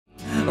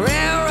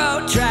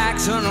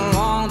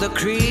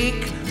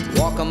creek.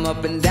 Walk 'em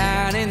up and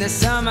down in the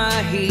summer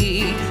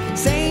heat.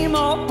 Same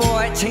old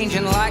boy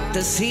changing like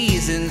the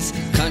seasons.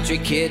 Country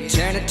kid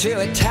turning to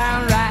a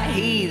town right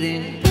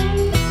heathen.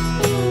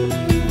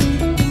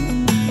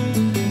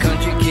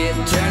 Country kid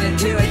turning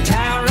to a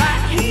town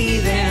right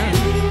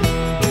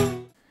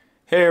heathen.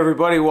 Hey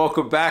everybody,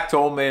 welcome back to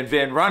Old Man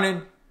Van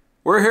Running.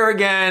 We're here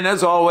again,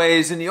 as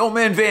always, in the Old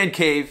Man Van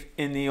Cave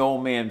in the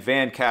Old Man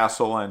Van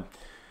Castle. And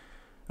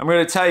I'm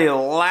going to tell you,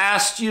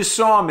 last you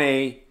saw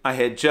me, I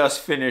had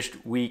just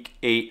finished week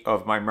 8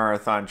 of my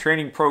marathon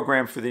training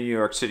program for the New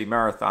York City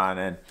Marathon.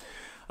 And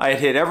I had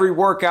hit every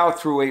workout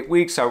through 8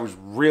 weeks. I was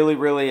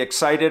really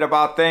excited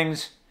about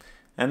things.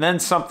 And then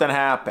something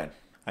happened.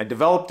 I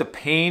developed a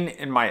pain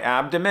in my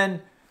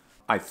abdomen.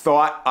 I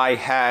thought I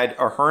had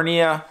a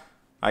hernia.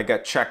 I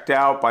got checked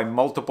out by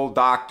multiple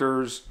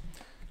doctors.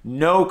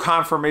 No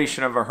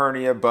confirmation of a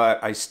hernia,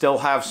 but I still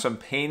have some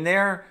pain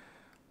there.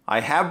 I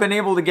have been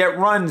able to get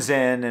runs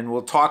in, and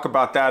we'll talk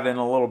about that in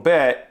a little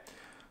bit,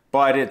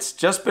 but it's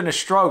just been a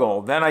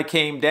struggle. Then I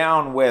came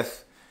down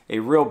with a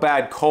real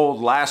bad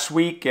cold last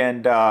week,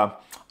 and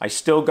I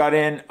still got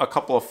in a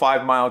couple of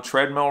 5-mile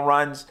treadmill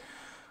runs,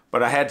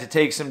 but I had to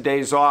take some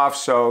days off.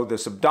 So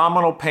this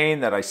abdominal pain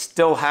that I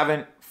still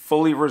haven't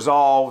fully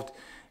resolved,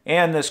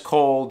 and this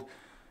cold,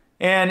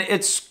 and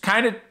it's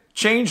kind of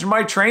changed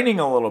my training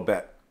a little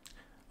bit.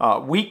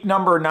 Week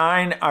number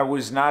 9, I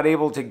was not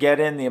able to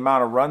get in the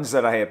amount of runs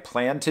that I had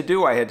planned to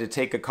do. I had to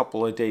take a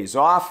couple of days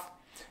off.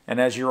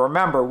 And as you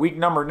remember, week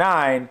number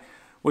 9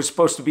 was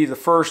supposed to be the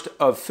first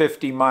of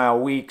 50-mile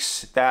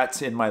weeks.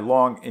 That's in my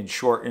long and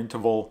short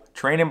interval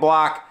training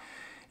block.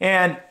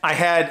 And I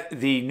had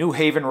the New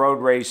Haven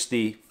Road Race,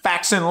 the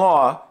Faxon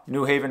Law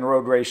New Haven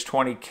Road Race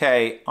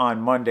 20K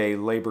on Monday,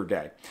 Labor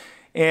Day.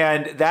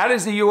 And that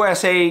is the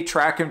USA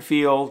Track and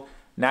Field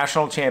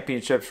National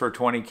Championships for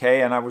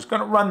 20K, and I was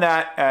going to run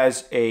that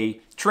as a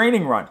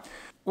training run.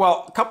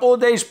 Well, a couple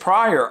of days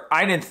prior,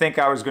 I didn't think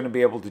I was going to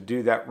be able to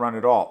do that run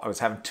at all. I was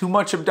having too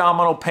much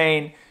abdominal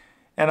pain,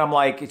 and I'm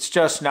like, it's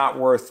just not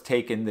worth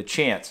taking the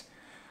chance.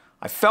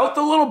 I felt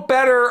a little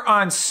better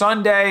on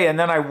Sunday, and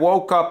then I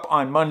woke up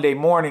on Monday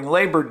morning,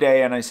 Labor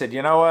Day, and I said,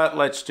 you know what,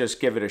 let's just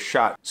give it a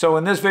shot. So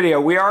in this video,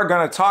 we are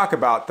going to talk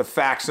about the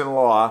Faxon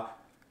Law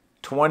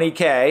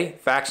 20K,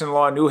 Faxon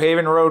Law New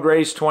Haven Road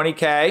Race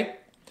 20K.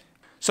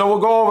 So we'll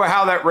go over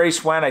how that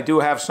race went. I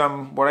do have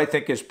some, what I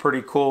think is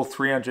pretty cool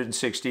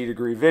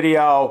 360-degree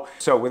video.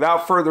 So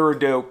without further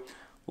ado,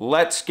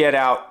 let's get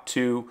out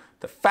to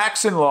the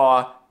Faxon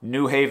Law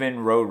New Haven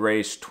Road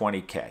Race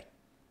 20K.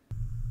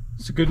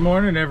 So good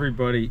morning,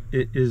 everybody.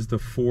 It is the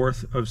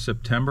 4th of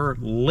September,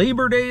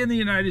 Labor Day in the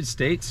United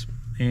States.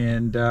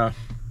 And,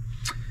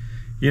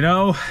 you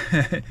know,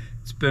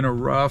 it's been a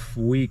rough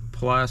week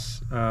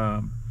plus.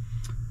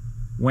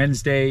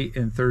 Wednesday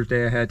and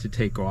Thursday I had to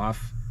take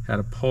off. Had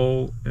a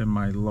pull in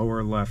my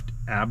lower left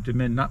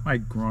abdomen, not my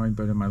groin,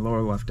 but in my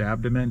lower left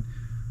abdomen.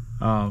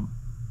 I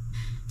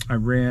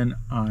ran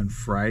on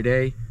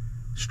Friday,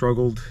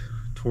 struggled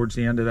towards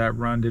the end of that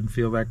run, didn't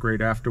feel that great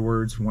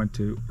afterwards, went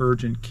to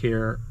urgent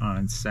care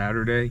on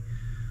Saturday.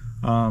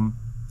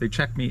 They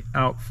checked me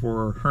out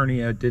for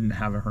hernia, didn't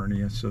have a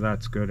hernia, so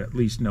that's good, at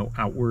least no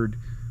outward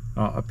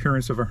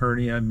appearance of a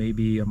hernia,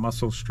 maybe a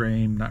muscle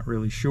strain, not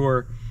really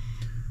sure.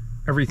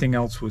 Everything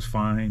else was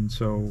fine,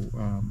 so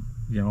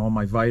you know, all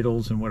my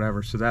vitals and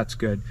whatever, so that's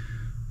good.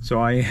 So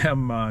I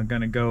am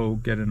gonna go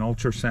get an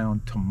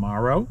ultrasound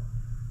tomorrow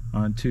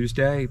on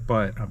Tuesday,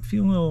 but I'm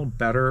feeling a little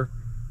better.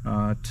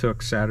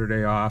 Took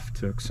Saturday off,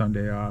 took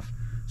Sunday off.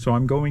 So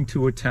I'm going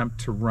to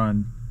attempt to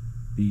run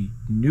the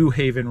New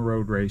Haven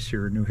Road Race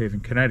here in New Haven,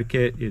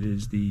 Connecticut. It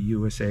is the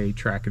USA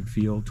Track and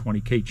Field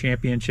 20K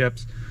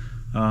Championships.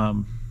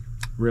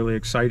 Really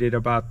excited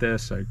about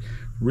this. I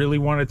really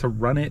wanted to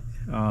run it.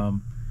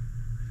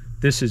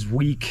 This is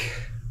week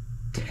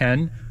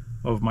 10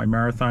 of my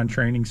marathon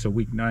training, so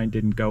week 9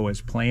 didn't go as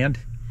planned.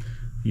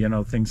 You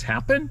know, things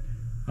happen.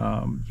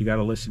 You got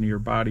to listen to your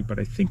body, but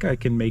I think I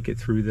can make it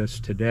through this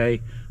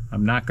today.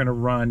 I'm not going to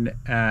run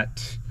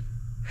at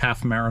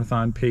half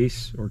marathon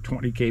pace or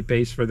 20K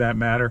pace for that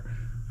matter.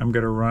 I'm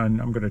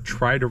going to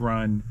try to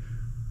run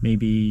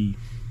maybe,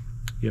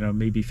 you know,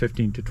 maybe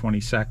 15 to 20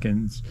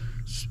 seconds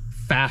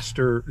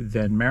faster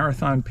than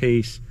marathon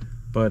pace,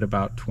 but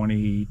about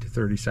 20 to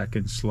 30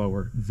 seconds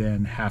slower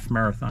than half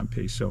marathon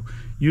pace. So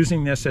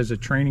using this as a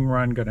training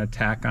run, gonna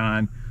tack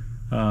on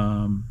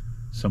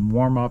some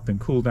warm up and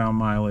cool down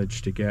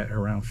mileage to get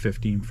around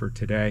 15 for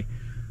today.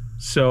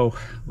 So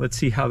let's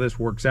see how this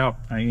works out.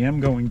 I am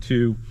going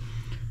to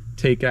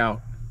take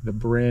out the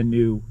brand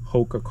new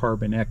Hoka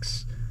Carbon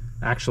X,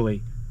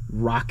 actually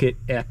Rocket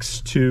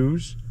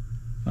X2s.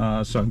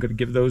 So I'm gonna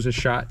give those a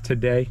shot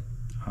today.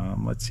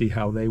 Let's see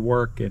how they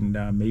work, and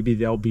maybe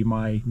they'll be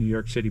my New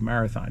York City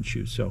Marathon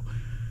shoes. So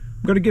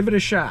I'm going to give it a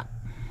shot.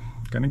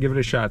 It's going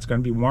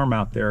to be warm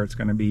out there. It's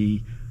going to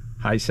be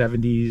high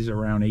 70s,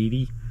 around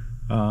 80.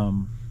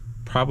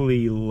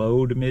 Probably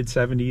low to mid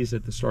 70s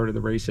at the start of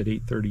the race at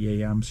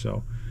 8:30 a.m.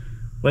 So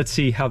let's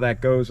see how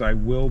that goes. I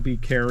will be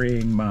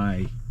carrying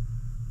my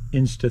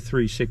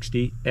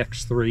Insta360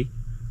 X3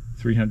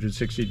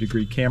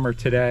 360-degree camera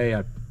today.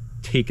 I've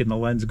taken the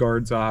lens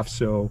guards off,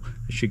 so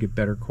I should get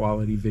better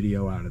quality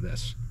video out of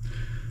this.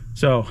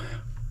 So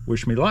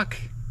wish me luck.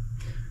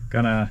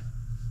 Gonna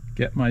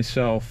get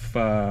myself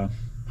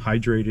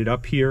hydrated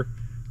up here,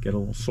 get a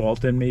little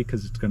salt in me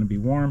because it's going to be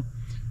warm,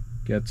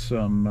 get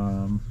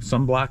some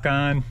sunblock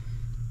on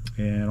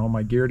and all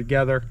my gear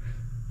together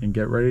and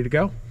get ready to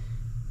go.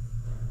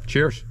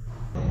 Cheers.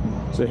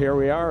 So here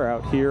we are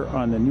out here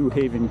on the New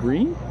Haven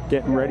Green,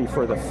 getting ready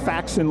for the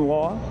Faxon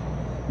Law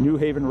New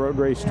Haven Road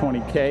Race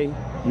 20K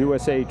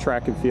USA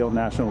Track and Field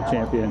National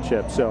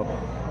Championship. So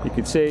you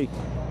can see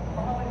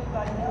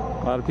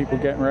a lot of people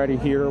getting ready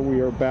here.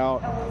 We are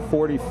about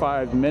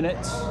 45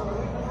 minutes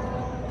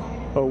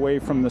away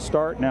from the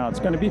start. Now it's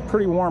going to be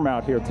pretty warm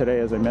out here today,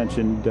 as I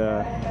mentioned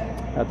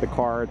at the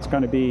car. It's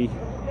going to be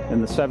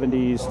in the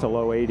 70s to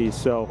low 80s,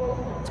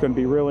 so it's going to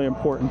be really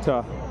important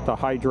to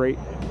hydrate.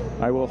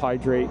 I will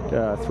hydrate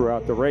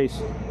throughout the race.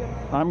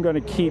 I'm going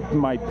to keep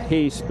my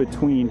pace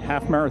between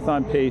half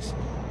marathon pace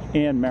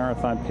and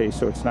marathon pace,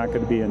 so it's not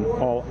going to be an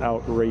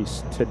all-out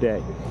race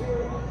today.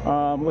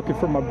 I'm looking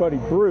for my buddy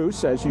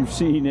Bruce, as you've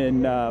seen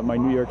in my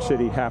New York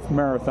City half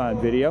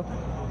marathon video.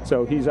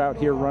 So he's out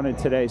here running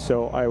today,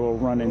 so I will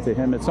run into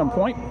him at some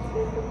point.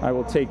 I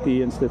will take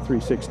the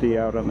Insta360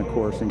 out on the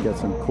course and get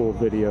some cool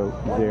video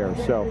there.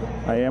 So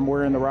I am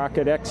wearing the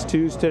Rocket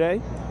X2s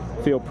today.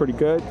 Feel pretty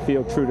good,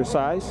 feel true to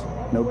size,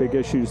 no big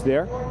issues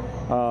there.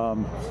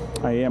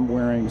 I am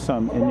wearing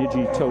some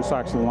Inigi toe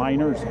socks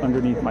liners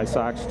underneath my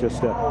socks just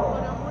to,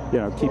 you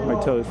know, keep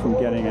my toes from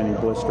getting any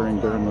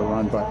blistering during the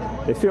run,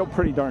 but they feel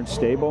pretty darn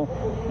stable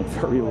and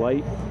very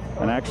light,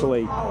 and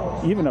actually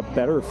even a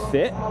better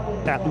fit,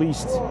 at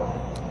least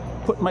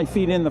put my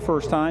feet in the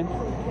first time,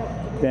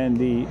 than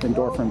the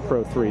Endorphin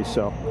Pro 3.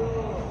 So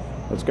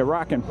let's get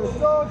rocking.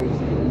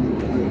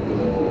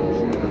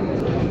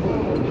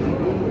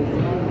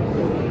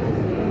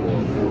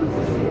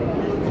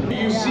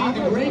 You see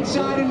the great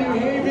side of New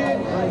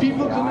Haven.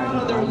 People come out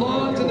on their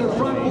lawns and their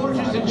front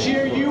porches to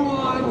cheer you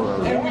on,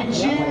 and we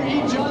cheer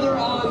each other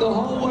on the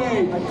whole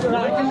way. Like this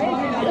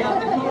night, I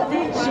got the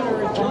carpet, so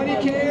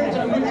 20Kers,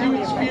 I'm with you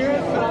in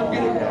spirit, but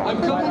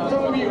I'm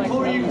coming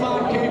for you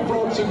 5K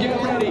folks, so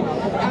get ready.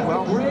 Have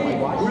a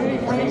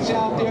great race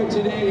out there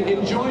today.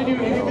 Enjoy New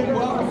Haven.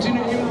 Welcome to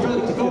New Haven for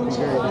those folks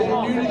that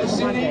are new to the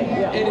city,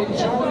 and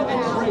enjoy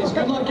this race.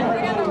 Good luck,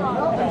 everybody.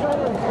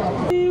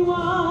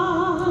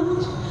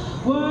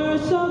 We're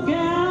so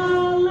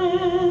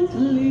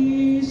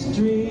gallantly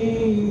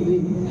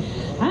streaming,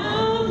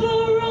 and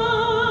the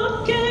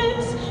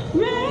rockets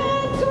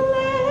red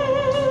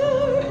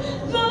glare,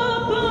 the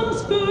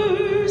bombs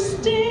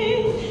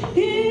bursting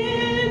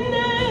in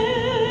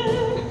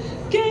air,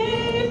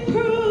 gave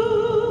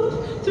proof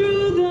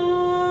through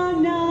the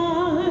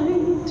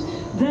night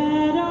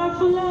that our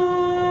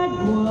flag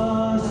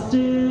was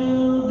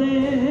still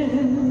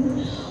there.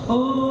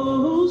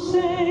 Oh,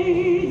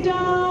 say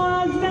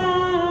does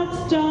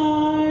that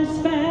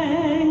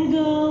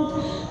star-spangled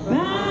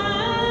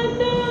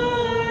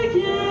banner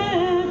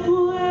yet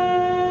wave?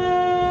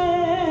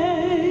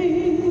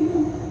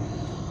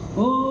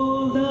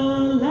 Oh, the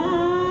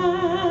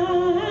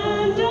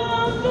land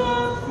of the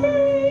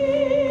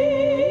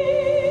free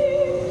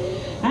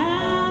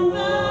and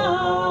the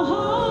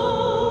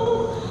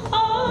home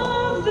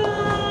of the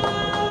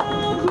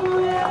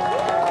brave.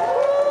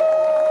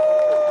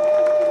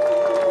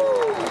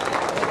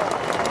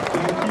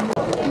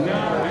 9,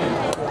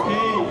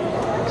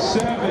 8,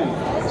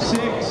 7,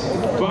 6,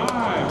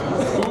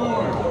 5,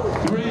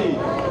 4, 3,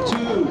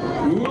 2,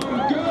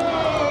 1, go!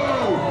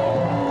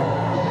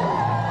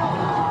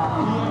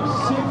 We have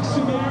 6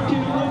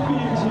 American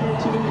Olympians here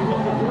today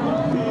from the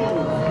Grand Field.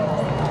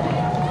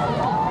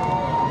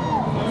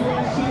 And we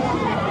have 6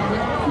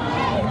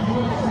 American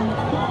U.S.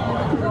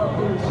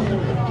 records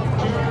here.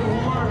 Jared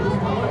Ward, who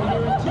won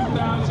here in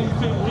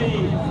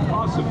 2015,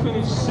 also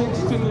finished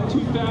 6th in the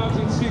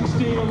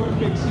 2016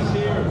 Olympics, is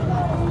here.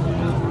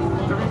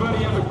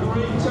 Everybody have a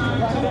great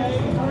time today.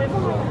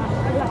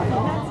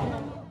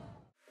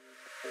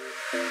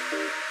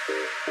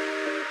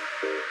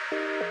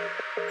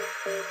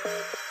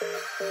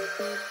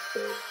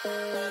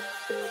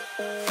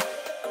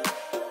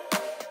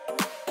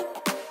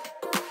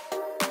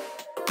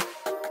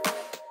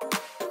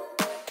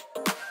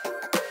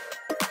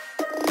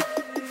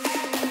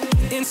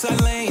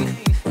 Inside lane,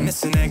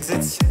 missing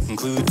exits,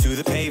 glued to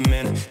the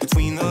pavement.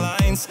 Between the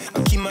lines,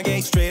 I'll keep my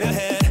gaze straight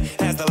ahead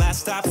as the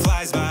last stop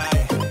flies by.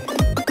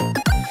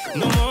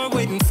 No more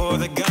waiting for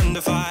the gun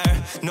to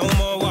fire, no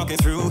more walking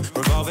through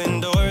revolving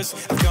doors.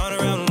 I've gone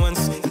around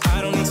once, and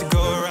I don't need to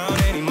go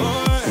around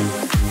anymore.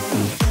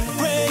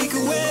 Break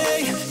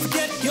away,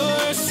 forget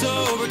your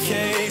sober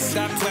case.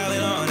 Stop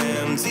dwelling on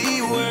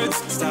empty words,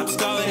 stop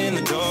stalling in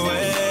the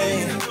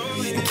doorway,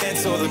 and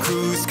cancel the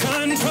cruise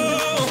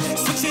control.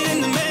 Switch it in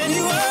the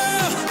manual,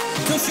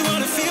 don't you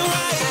wanna feel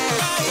right?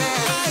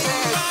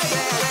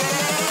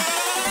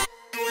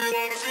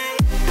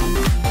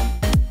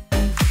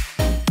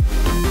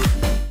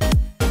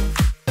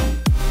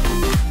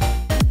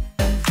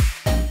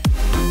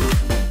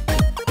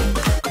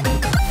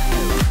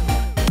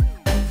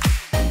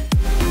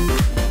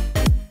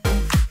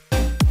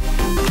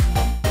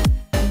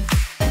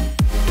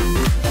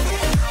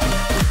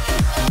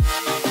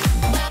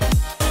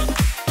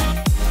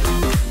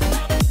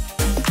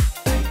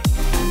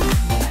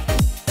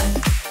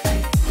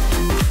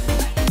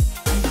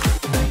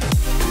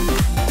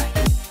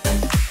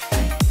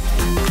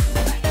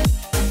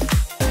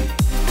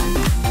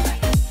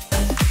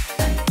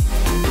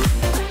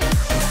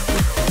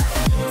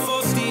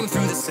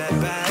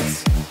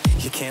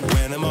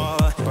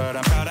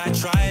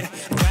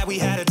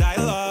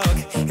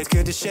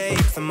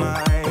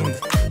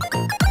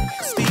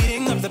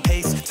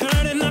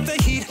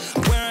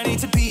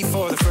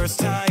 for the first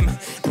time.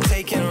 I'm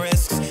taking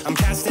risks, I'm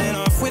casting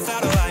off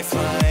without a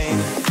lifeline.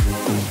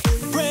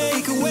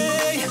 Break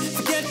away,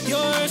 forget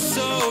your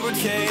sober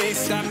case.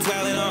 Stop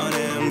dwelling on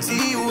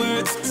empty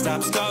words,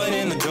 stop stalling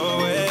in the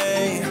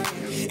doorway,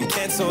 and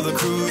cancel the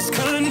cruise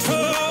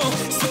control.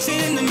 Switching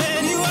in the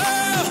manual.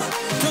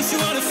 Don't you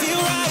wanna feel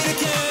right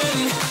again?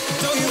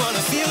 Don't you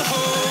wanna feel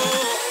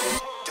whole?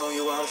 Don't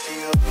you wanna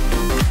feel?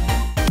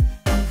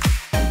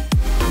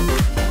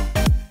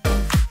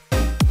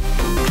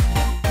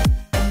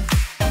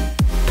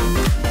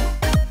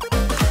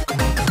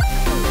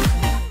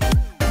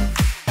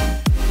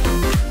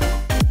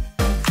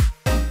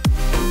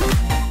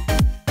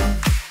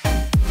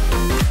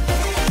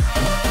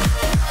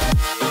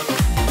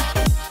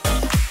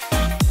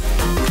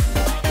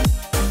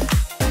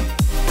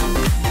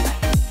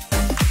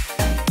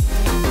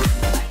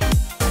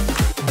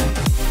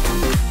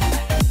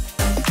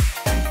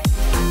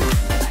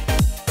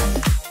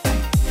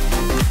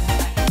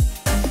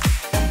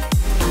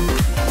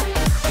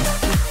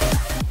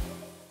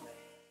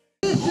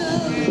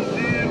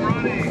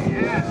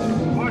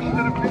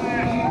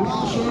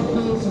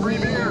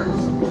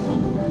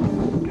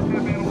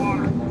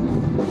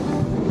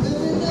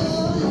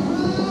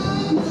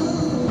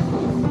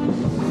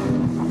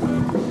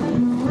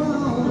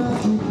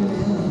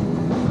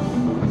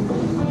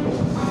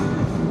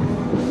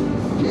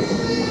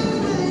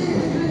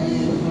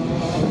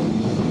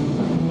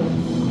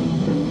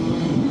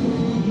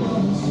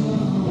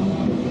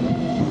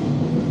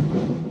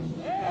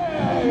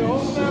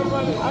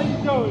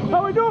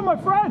 How we doing, my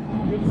friend?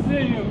 Good to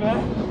see you,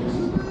 man.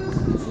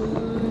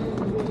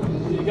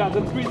 You got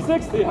the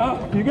 360, huh?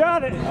 You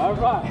got it. All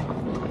right.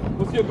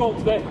 What's your goal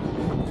today?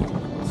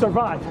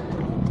 Survive.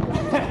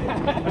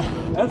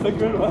 That's a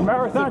good one.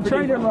 Marathon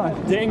training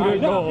run. Dang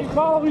good goal.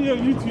 Follow me on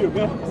YouTube,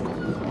 man.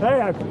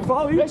 Hey, I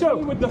follow you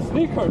Especially too. with the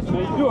sneakers,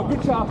 man. You do a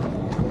good job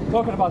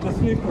talking about the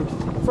sneakers.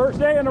 First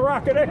day in the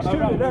Rocket X2 All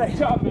right, today. good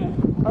job,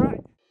 man. All right.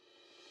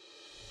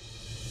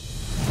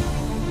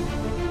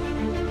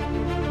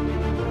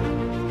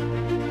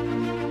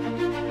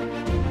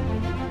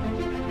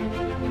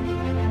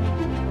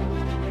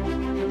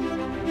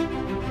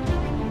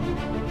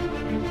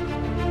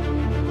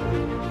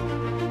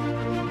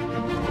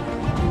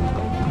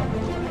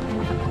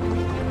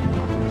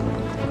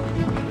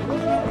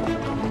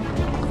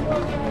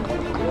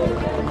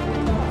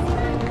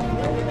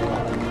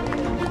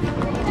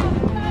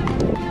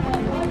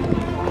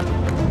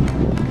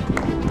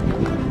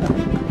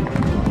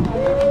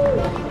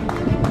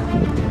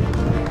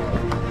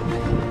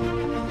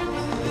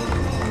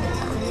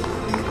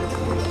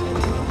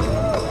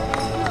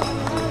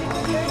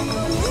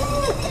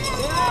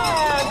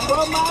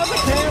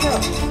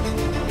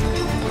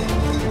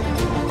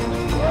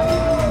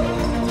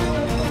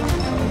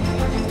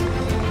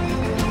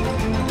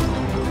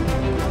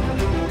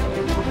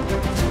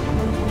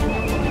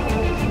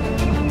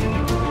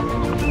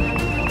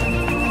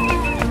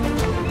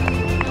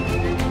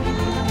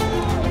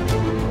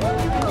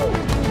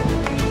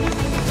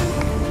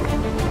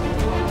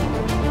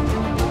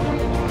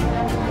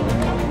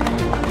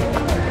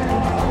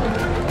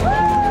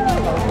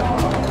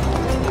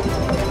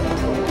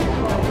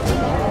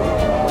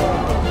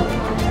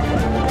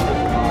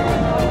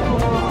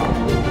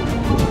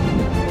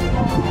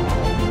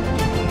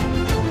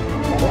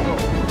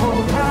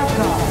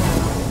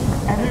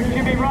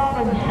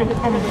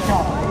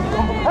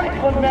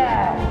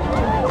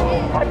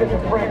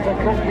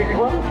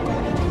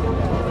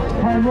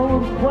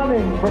 Tyrone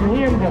Fleming from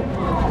Hamden,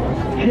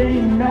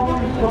 Jane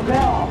Mellon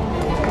Sobel.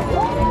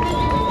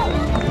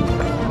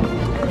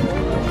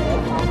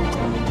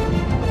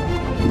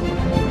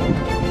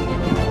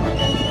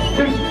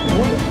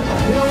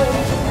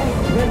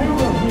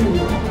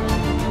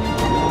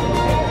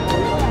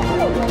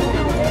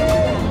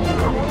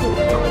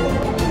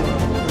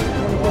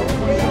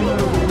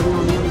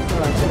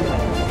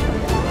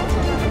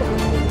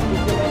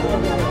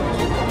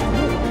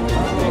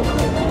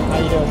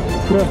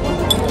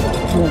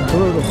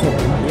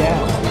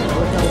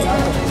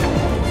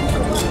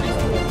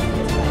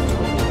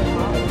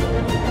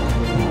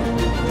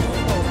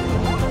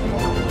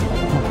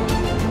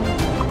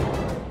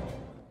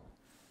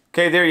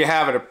 Okay, there you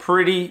have it. A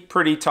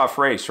pretty tough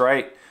race,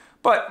 right?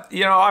 But,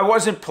 you know, I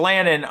wasn't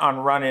planning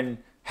on running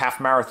half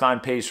marathon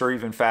pace or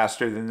even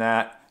faster than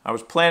that. I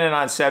was planning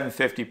on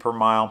 750 per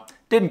mile.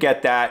 Didn't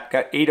get that.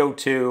 Got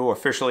 802,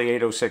 officially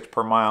 806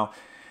 per mile.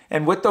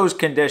 And with those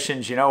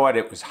conditions, you know what?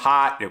 It was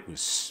hot. It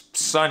was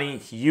sunny,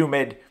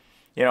 humid.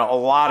 You know, a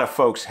lot of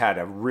folks had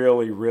a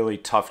really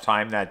tough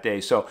time that day.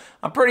 So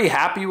I'm pretty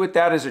happy with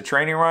that as a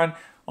training run.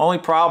 Only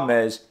problem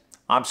is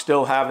I'm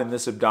still having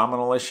this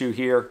abdominal issue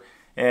here,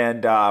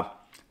 and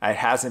it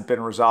hasn't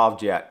been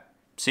resolved yet.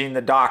 Seen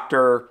the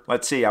doctor.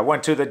 Let's see, I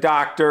went to the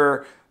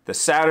doctor the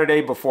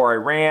Saturday before I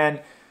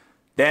ran.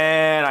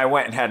 Then I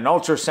went and had an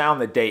ultrasound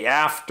the day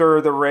after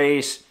the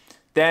race.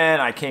 Then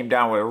I came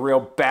down with a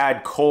real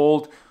bad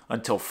cold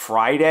until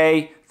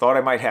Friday. Thought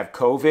I might have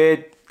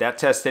COVID. That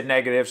tested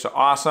negative, so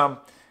awesome.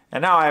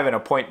 And now I have an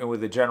appointment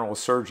with the general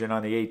surgeon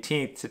on the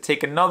 18th to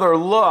take another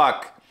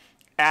look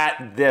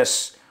at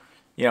this,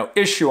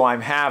 issue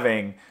I'm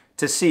having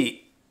to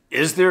see,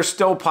 is there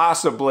still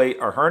possibly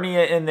a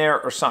hernia in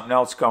there or something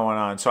else going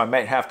on? So I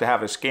might have to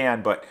have a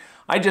scan, but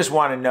I just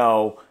want to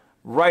know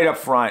right up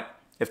front,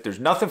 if there's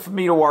nothing for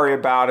me to worry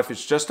about, if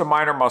it's just a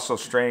minor muscle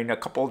strain, a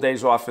couple of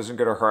days off isn't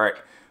going to hurt.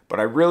 But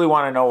I really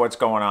want to know what's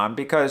going on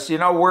because,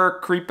 we're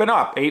creeping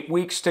up. 8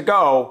 weeks to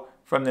go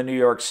from the New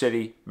York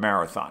City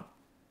Marathon.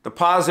 The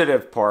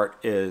positive part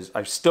is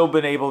I've still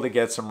been able to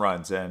get some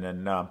runs in.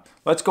 And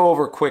let's go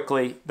over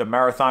quickly the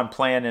marathon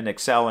plan in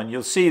Excel. And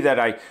you'll see that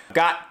I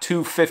got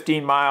 2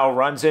 15-mile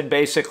runs in,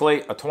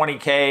 basically. A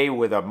 20K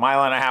with a 1.5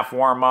 mile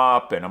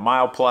warm-up and a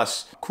mile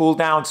plus cool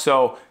down.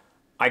 So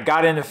I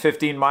got into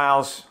 15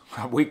 miles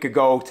a week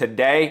ago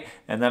today,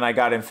 and then I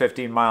got in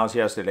 15 miles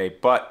yesterday.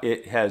 But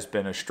it has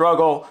been a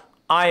struggle.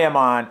 I am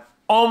on,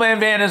 Old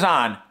Man Van is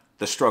on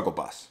the struggle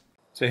bus.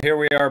 So here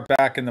we are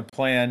back in the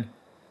plan.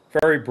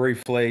 Very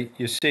briefly,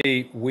 you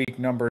see week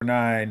number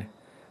 9.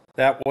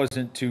 That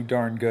wasn't too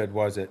darn good,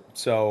 was it?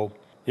 So,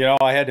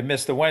 I had to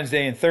miss the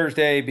Wednesday and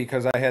Thursday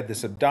because I had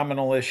this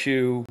abdominal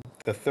issue.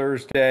 The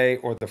Thursday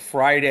or the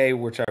Friday,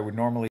 which I would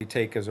normally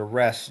take as a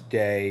rest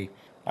day,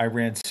 I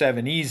ran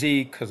 7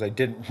 easy because I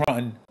didn't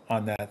run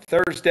on that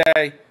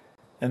Thursday.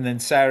 And then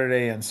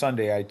Saturday and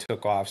Sunday I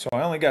took off. So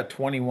I only got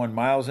 21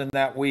 miles in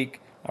that week.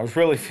 I was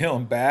really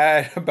feeling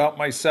bad about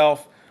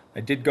myself. I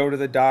did go to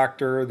the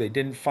doctor. They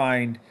didn't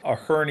find a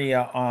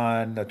hernia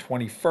on the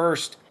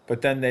 21st,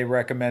 but then they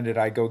recommended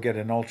I go get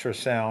an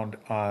ultrasound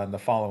on the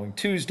following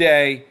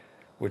Tuesday,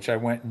 which I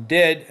went and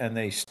did, and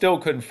they still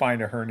couldn't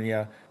find a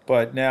hernia.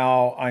 But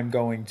now I'm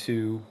going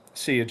to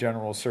see a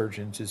general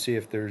surgeon to see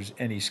if there's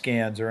any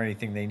scans or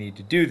anything they need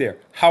to do there.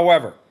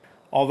 However,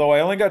 although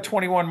I only got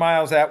 21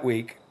 miles that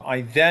week,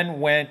 I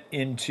then went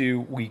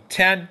into week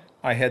 10.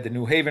 I had the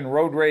New Haven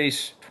Road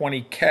Race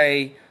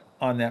 20K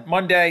on that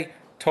Monday.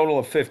 Total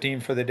of 15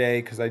 for the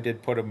day because I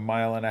did put a 1.5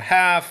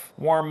 mile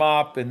warm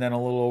up and then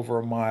a little over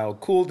a mile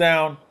cool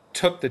down.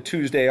 Took the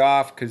Tuesday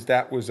off because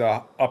that was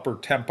a upper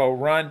tempo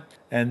run.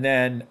 And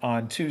then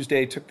on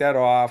Tuesday took that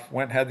off,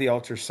 went had the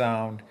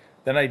ultrasound.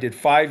 Then I did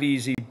 5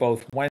 easy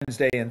both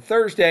Wednesday and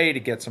Thursday to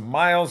get some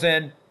miles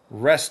in.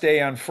 Rest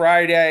day on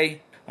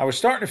Friday. I was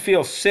starting to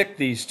feel sick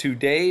these 2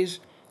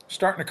 days,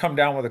 starting to come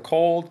down with a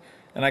cold.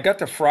 And I got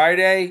to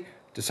Friday,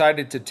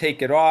 decided to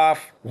take it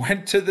off,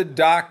 went to the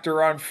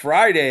doctor on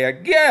Friday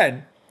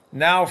again.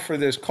 Now for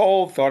this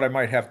cold, thought I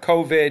might have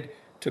COVID,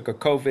 took a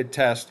COVID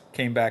test,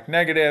 came back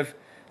negative.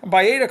 And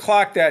by 8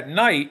 o'clock that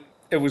night,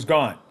 it was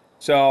gone.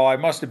 So I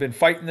must have been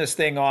fighting this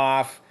thing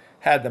off,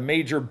 had the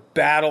major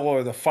battle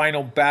or the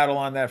final battle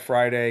on that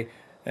Friday,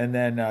 and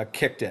then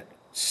kicked it.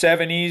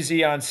 7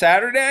 easy on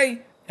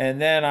Saturday, and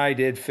then I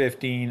did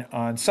 15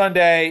 on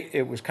Sunday.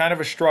 It was kind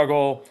of a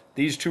struggle.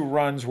 These 2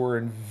 runs were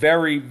in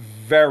very,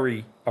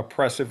 very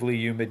oppressively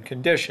humid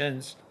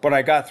conditions, but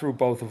I got through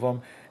both of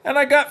them. And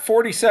I got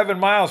 47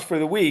 miles for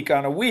the week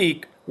on a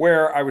week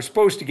where I was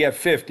supposed to get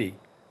 50.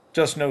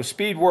 Just no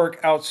speed work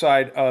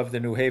outside of the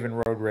New Haven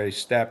Road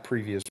Race that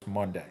previous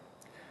Monday.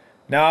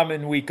 Now I'm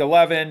in week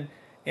 11,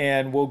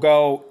 and we'll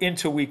go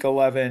into week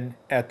 11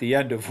 at the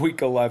end of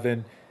week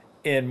 11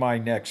 in my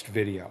next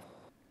video.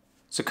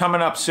 So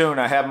coming up soon,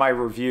 I have my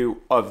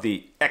review of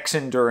the X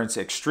Endurance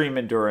Extreme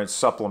Endurance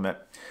supplement.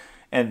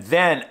 And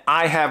then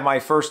I have my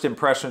first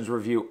impressions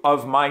review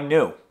of my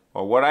new,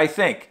 or what I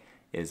think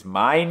is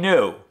my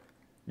new,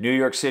 New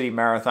York City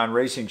Marathon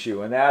racing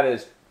shoe. And that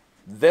is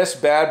this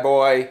bad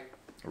boy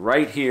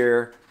right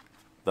here,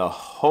 the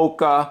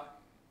Hoka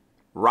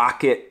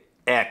Rocket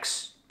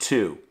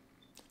X2.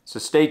 So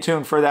stay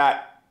tuned for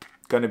that.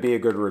 Going to be a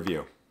good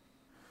review.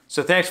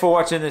 So thanks for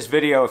watching this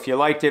video. If you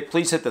liked it,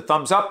 please hit the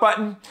thumbs up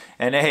button.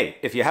 And hey,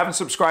 if you haven't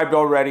subscribed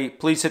already,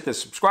 please hit the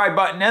subscribe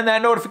button and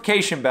that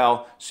notification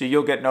bell so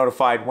you'll get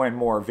notified when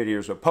more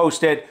videos are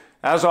posted.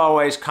 As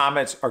always,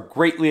 comments are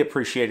greatly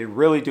appreciated,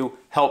 really do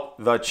help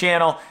the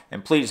channel.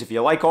 And please, if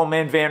you like Old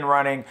Man Van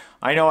running,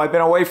 I know I've been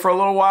away for a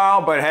little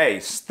while, but hey,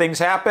 things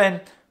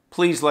happen.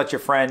 Please let your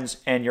friends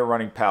and your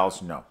running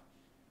pals know.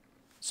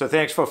 So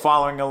thanks for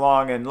following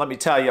along. And let me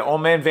tell you,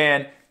 Old Man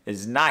Van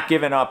is not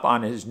giving up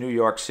on his New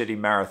York City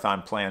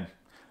Marathon plan.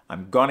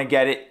 I'm going to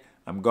get it.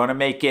 I'm going to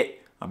make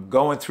it. I'm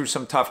going through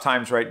some tough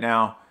times right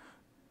now,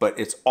 but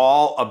it's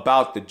all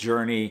about the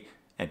journey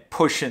and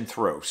pushing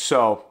through.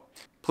 So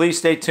please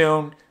stay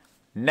tuned.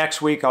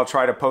 Next week, I'll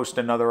try to post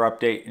another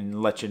update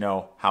and let you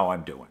know how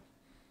I'm doing.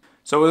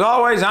 So as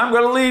always, I'm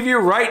going to leave you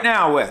right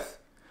now with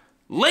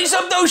lace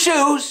up those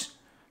shoes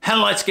and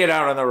let's get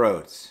out on the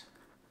roads.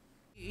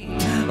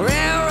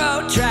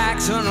 Railroad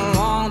tracks run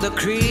along the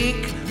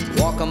creek.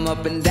 Walk 'em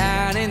up and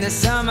down in the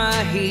summer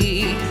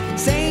heat.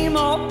 Same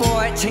old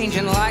boy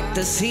changing like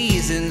the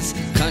seasons.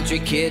 Country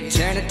kid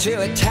turning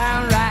to a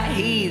town right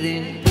heathen.